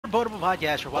Potable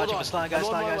Podcast. You're watching on. the Sly Guy, I'm on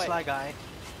Sly my Guy, way. Sly Guy.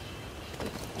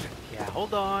 Yeah,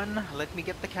 hold on. Let me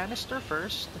get the canister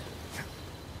first.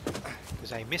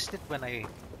 Because I missed it when I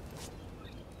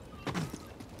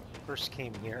first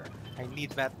came here. I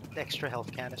need that extra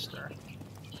health canister.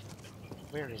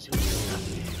 Where is it?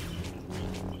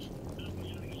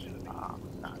 Ah,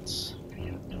 nuts.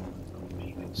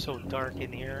 So dark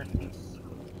in here.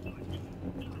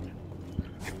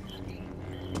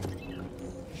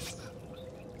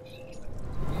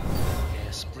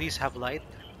 Yes, please have light.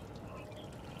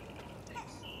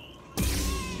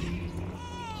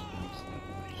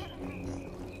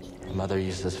 Mother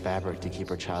used this fabric to keep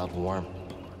her child warm.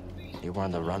 You were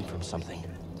on the run from something.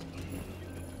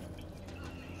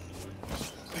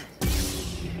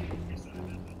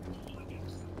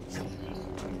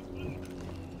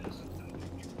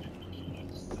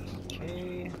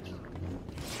 Okay.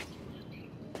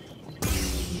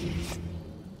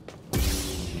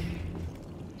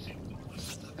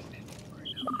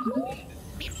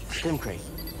 Stim crate.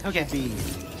 Okay. Be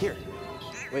here.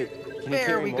 Wait. Can you There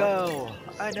carry we more? go.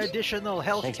 An additional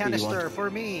health Thanks, canister BD1. for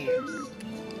me.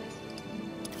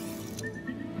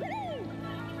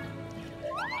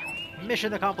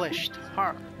 Mission accomplished.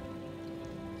 Har.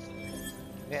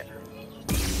 There.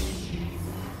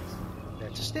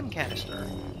 That's a stim canister.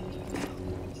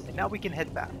 And now we can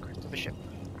head back to the ship.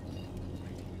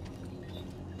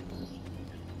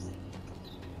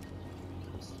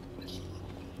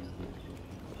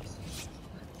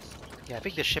 Yeah, I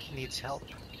think the ship needs help.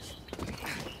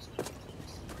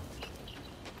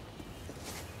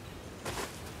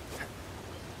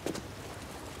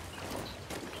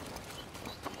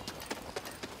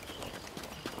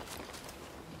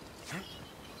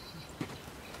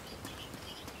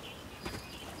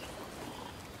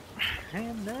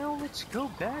 And now let's go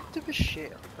back to the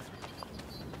ship.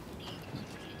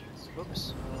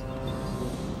 Whoops.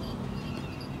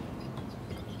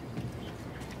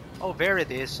 Oh, there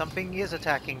it is. Something is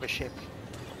attacking the ship.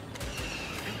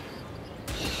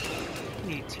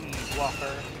 E.T.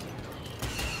 Walker.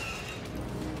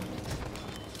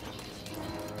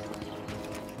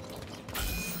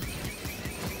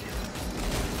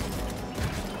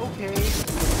 Okay. You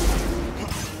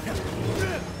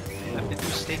have to do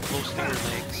stay close to your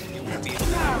legs and you won't be able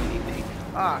to do anything.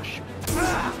 Ah, shoot.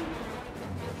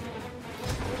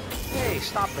 Hey,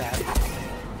 stop that.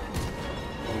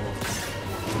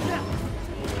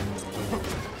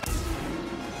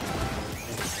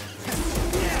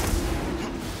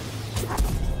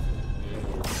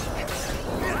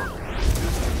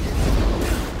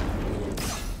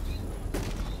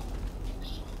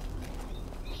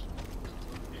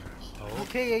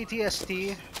 Okay,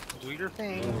 ATST, do your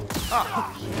thing.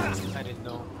 Ah, I didn't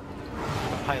know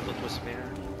the pilot was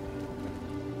there.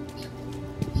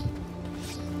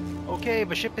 Okay,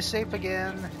 the ship is safe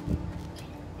again.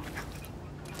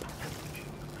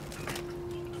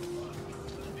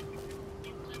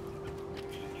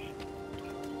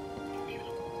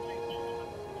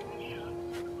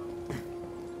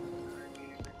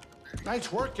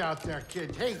 Nice work out there,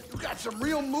 kid. Hey, you got some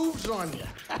real moves on you.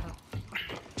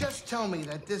 Just tell me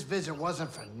that this visit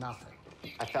wasn't for nothing.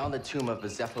 I found the tomb of a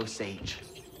Zepho sage.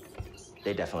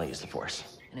 They definitely used the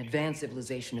Force. An advanced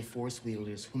civilization of Force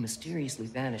wielders who mysteriously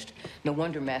vanished. No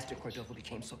wonder Master Cordova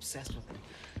became so obsessed with them.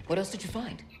 What else did you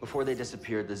find? Before they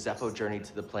disappeared, the Zepho journeyed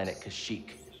to the planet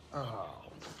Kashyyyk. Oh,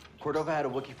 Cordova had a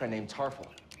Wookiee friend named Tarful.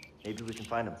 Maybe we can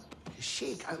find him.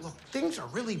 Sheik, look, things are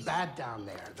really bad down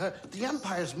there. The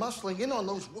Empire's muscling in on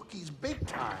those Wookiees big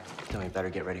time. Then we better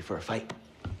get ready for a fight.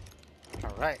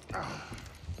 All right.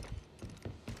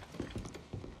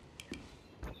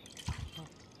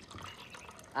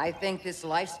 I think this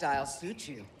lifestyle suits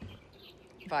you.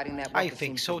 Fighting that I weapon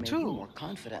think seems so to make you too. more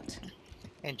confident.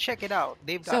 And check it out.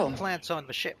 They've got So- plants on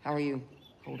the ship. How are you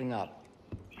holding up?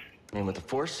 And with the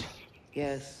Force,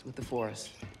 Yes, with the Force.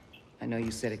 I know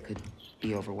you said it could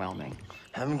be overwhelming.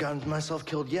 haven't gotten myself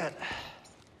killed yet.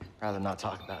 Rather not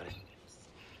talk about it.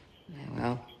 Yeah,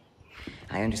 well,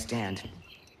 I understand.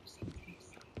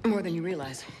 More than you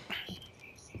realize.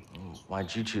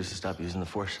 Why'd you choose to stop using the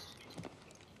Force?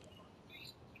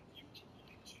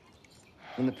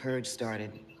 When the Purge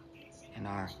started, and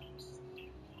our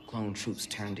clone troops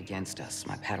turned against us,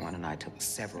 my Padawan and I took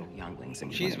several younglings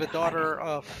and we She's went the into daughter hiding.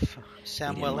 of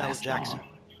Samuel L. last Jackson. long.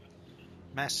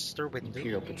 Master Windu.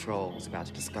 Imperial Patrol was about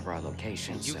to discover our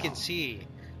location, You so can see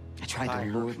I tried by to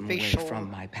her lure them away facial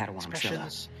from my Padawan Trilla.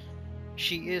 expressions,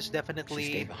 she is She definitely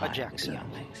stayed a behind with the Jackson.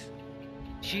 younglings.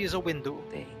 She is a Windu.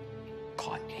 They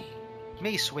caught me,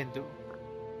 Mace Windu.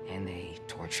 and they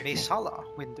tortured me. Mace Hala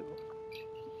Windu.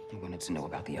 They wanted to know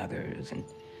about the others, and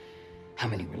how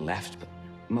many were left, but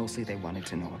mostly they wanted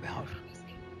to know about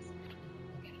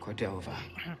Cordova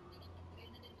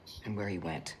and where he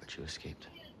went. But you escaped.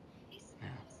 No,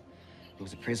 it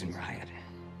was a prison riot.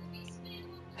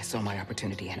 I saw my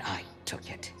opportunity and I took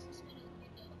it.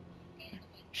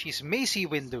 She's Macy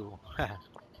Windu.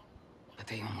 But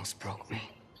they almost broke me.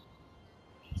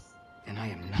 And I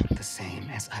am not the same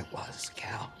as I was,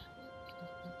 Cal.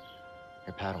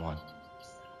 Your Padawan.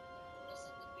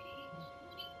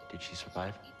 Did she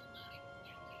survive?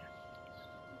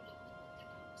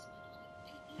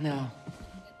 No.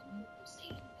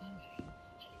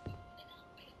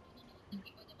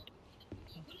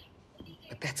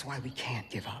 But that's why we can't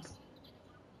give up.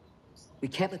 We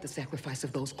can't let the sacrifice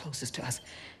of those closest to us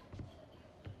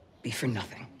be for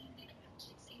nothing.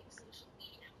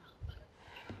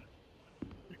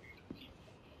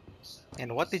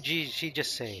 And what did she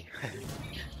just say?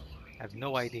 I have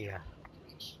no idea.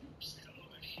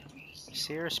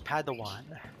 Sears Padawan.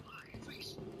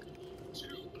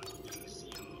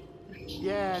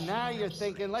 Yeah, now you're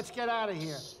thinking, let's get out of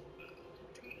here.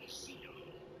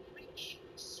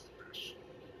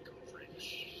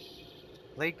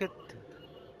 Legat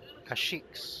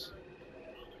Kashyyyk.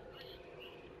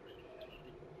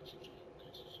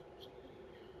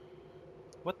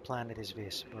 What planet is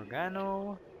this?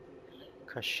 Organo,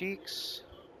 Kashyyyk.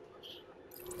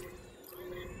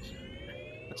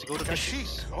 Let's go to Kashyyyk,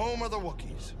 Kashyyyk. home of the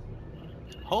Wookiees.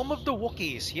 Home of the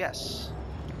Wookiees, yes.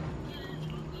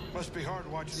 Must be hard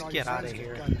watching Let's all get your outta friends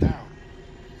here. get gunned down.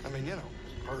 I mean, you know,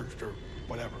 purged or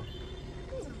whatever.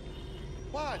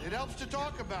 What? It helps to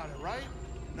talk about it, right?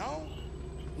 No?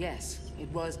 Yes, it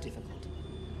was difficult.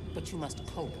 But you must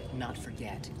cope, not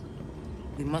forget.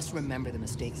 We must remember the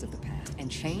mistakes of the past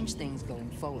and change things going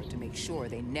forward to make sure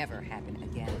they never happen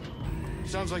again.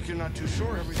 Sounds like you're not too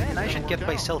sure everything. And I should get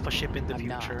myself a ship in the I'm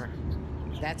not. future.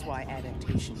 That's why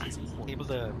adaptation is important. Able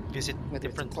to visit Whether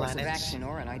different it's a course planets. of action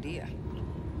or an idea.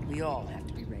 We all have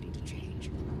to be ready to change.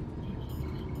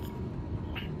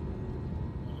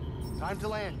 Time to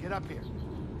land. Get up here.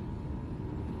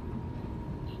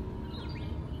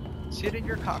 Sit in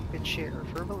your cockpit chair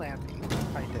for the landing.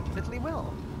 I definitely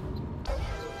will.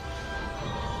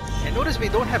 And notice we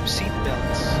don't have seat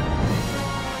belts.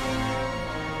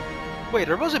 Wait,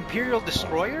 are those Imperial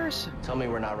destroyers? Tell me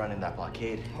we're not running that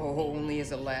blockade. Oh, only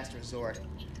as a last resort.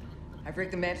 I've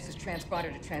rigged the Mantis'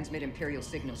 transponder to transmit Imperial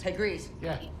signals. Hey, Grease.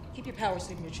 Yeah, Keep your power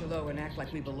signature low and act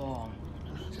like we belong.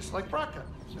 just like Braca.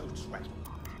 No sweat.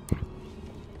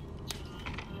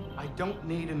 I don't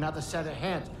need another set of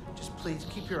hands. Just please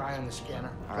keep your eye on the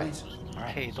scanner. All right. Please. All right.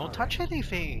 Hey, don't touch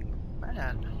anything,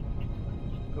 man.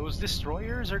 Those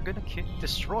destroyers are gonna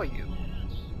destroy you.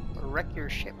 Or wreck your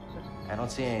ship. I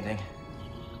don't see anything.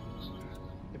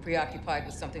 You're preoccupied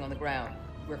with something on the ground.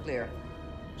 We're clear.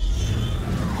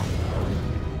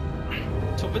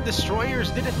 So the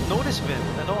destroyers didn't notice Vin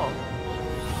at all.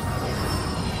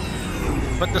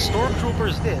 But the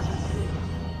stormtroopers did.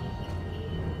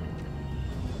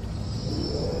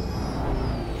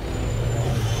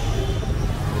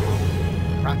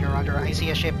 Roger, roger. I see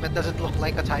a ship that doesn't look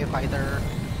like a TIE fighter.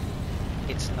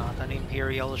 It's not an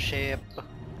Imperial ship.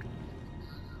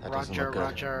 That doesn't Roger, look good.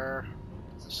 roger.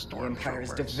 The Empire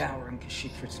is Stormtroopers. devouring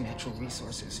Kashyyyk for its natural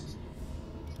resources.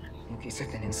 Wookiees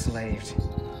have been enslaved.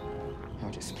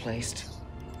 Or displaced.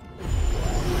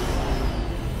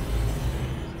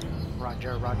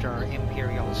 Roger, roger.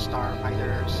 Imperial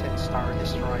starfighters and star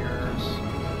destroyers.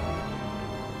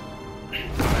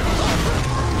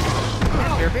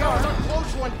 And here we That was are. a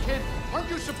close one, kid. Aren't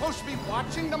you supposed to be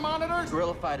watching the monitors?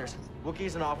 Guerrilla fighters,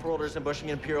 Wookiees and off-worlders ambushing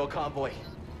an Imperial convoy.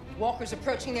 Walkers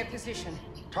approaching their position.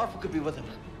 Tarful could be with them.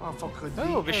 Awful could be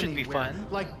Oh, this should be anywhere. fun.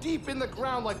 Like deep in the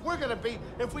ground, like we're gonna be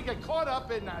if we get caught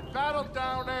up in that battle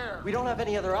down there. We don't have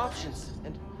any other options,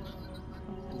 and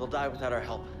they'll die without our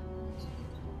help.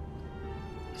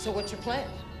 So what's your plan?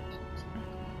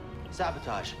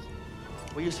 Sabotage.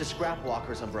 We used to scrap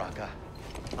walkers on Braca.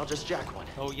 I'll just jack one.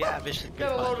 Oh yeah, this should be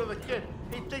Get a load fun. of the kid.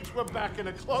 He thinks we're back in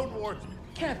the Clone Wars.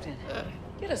 Captain,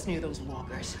 get us near those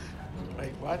walkers.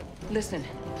 Wait, what? Listen,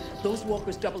 those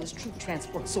walkers double as troop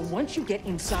transport, so once you get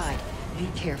inside, be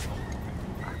careful.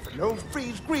 No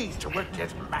freeze grease to work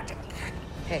this magic.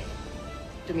 Hey,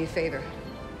 do me a favor.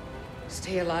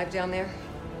 Stay alive down there.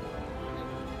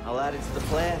 I'll add it to the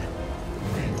plan.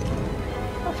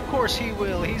 Of course he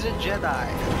will. He's a Jedi.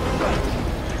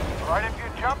 Right, if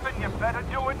you're jumping, you better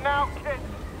do it now, kid.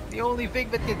 The only thing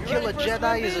that can kill a ready for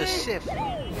Jedi is a Sith.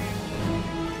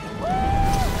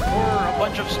 Or a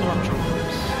bunch of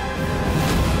stormtroopers.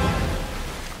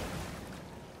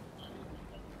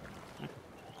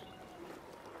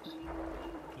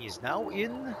 He's now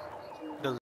in